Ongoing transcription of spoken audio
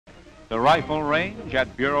the rifle range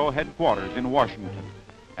at Bureau headquarters in Washington,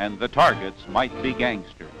 and the targets might be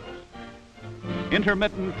gangsters.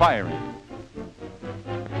 Intermittent firing.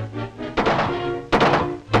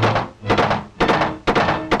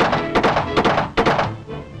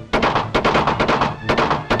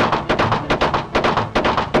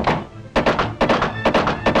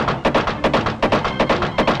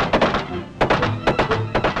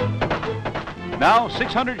 Now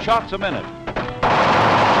 600 shots a minute.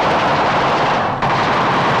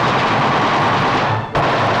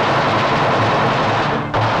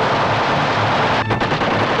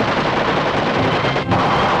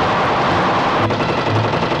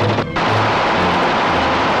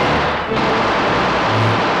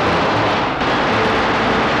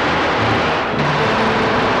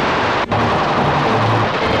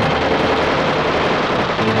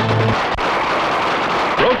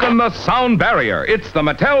 Broken the sound barrier. It's the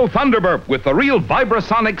Mattel Thunderburp with the real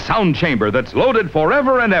vibrasonic sound chamber that's loaded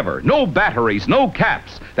forever and ever. No batteries, no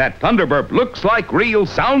caps. That Thunderburp looks like real,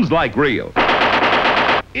 sounds like real.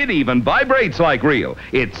 It even vibrates like real.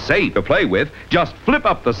 It's safe to play with. Just flip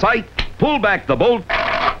up the sight, pull back the bolt,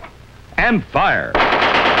 and fire.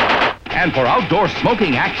 And for outdoor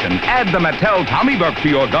smoking action, add the Mattel Tommy Burp to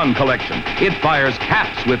your gun collection. It fires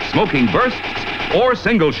caps with smoking bursts or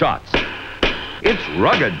single shots. It's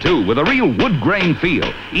rugged, too, with a real wood grain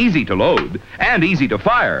feel. Easy to load and easy to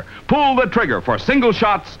fire. Pull the trigger for single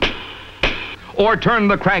shots or turn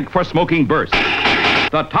the crank for smoking bursts.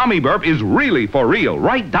 The Tommy Burp is really for real,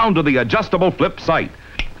 right down to the adjustable flip sight.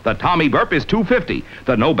 The Tommy Burp is $2.50.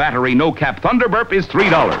 The no battery, no cap Thunderburp is $3.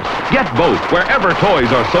 Get both wherever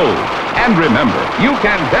toys are sold. And remember, you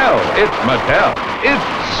can tell it's Mattel. It's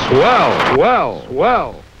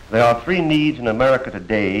swell. There are three needs in America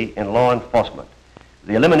today in law enforcement: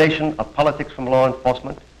 the elimination of politics from law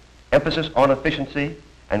enforcement, emphasis on efficiency,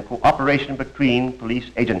 and cooperation between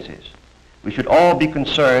police agencies. We should all be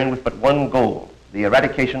concerned with but one goal: the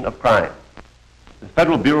eradication of crime. The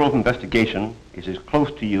Federal Bureau of Investigation is as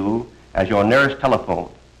close to you as your nearest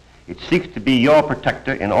telephone. It seeks to be your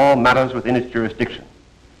protector in all matters within its jurisdiction.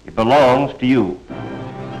 It belongs to you.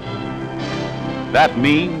 That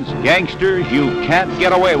means, gangsters, you can't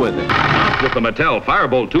get away with it. With the Mattel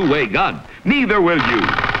Firebolt two-way gun, neither will you.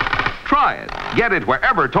 Try it. Get it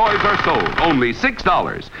wherever toys are sold. Only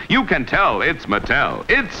 $6. You can tell it's Mattel.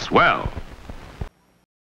 It's swell.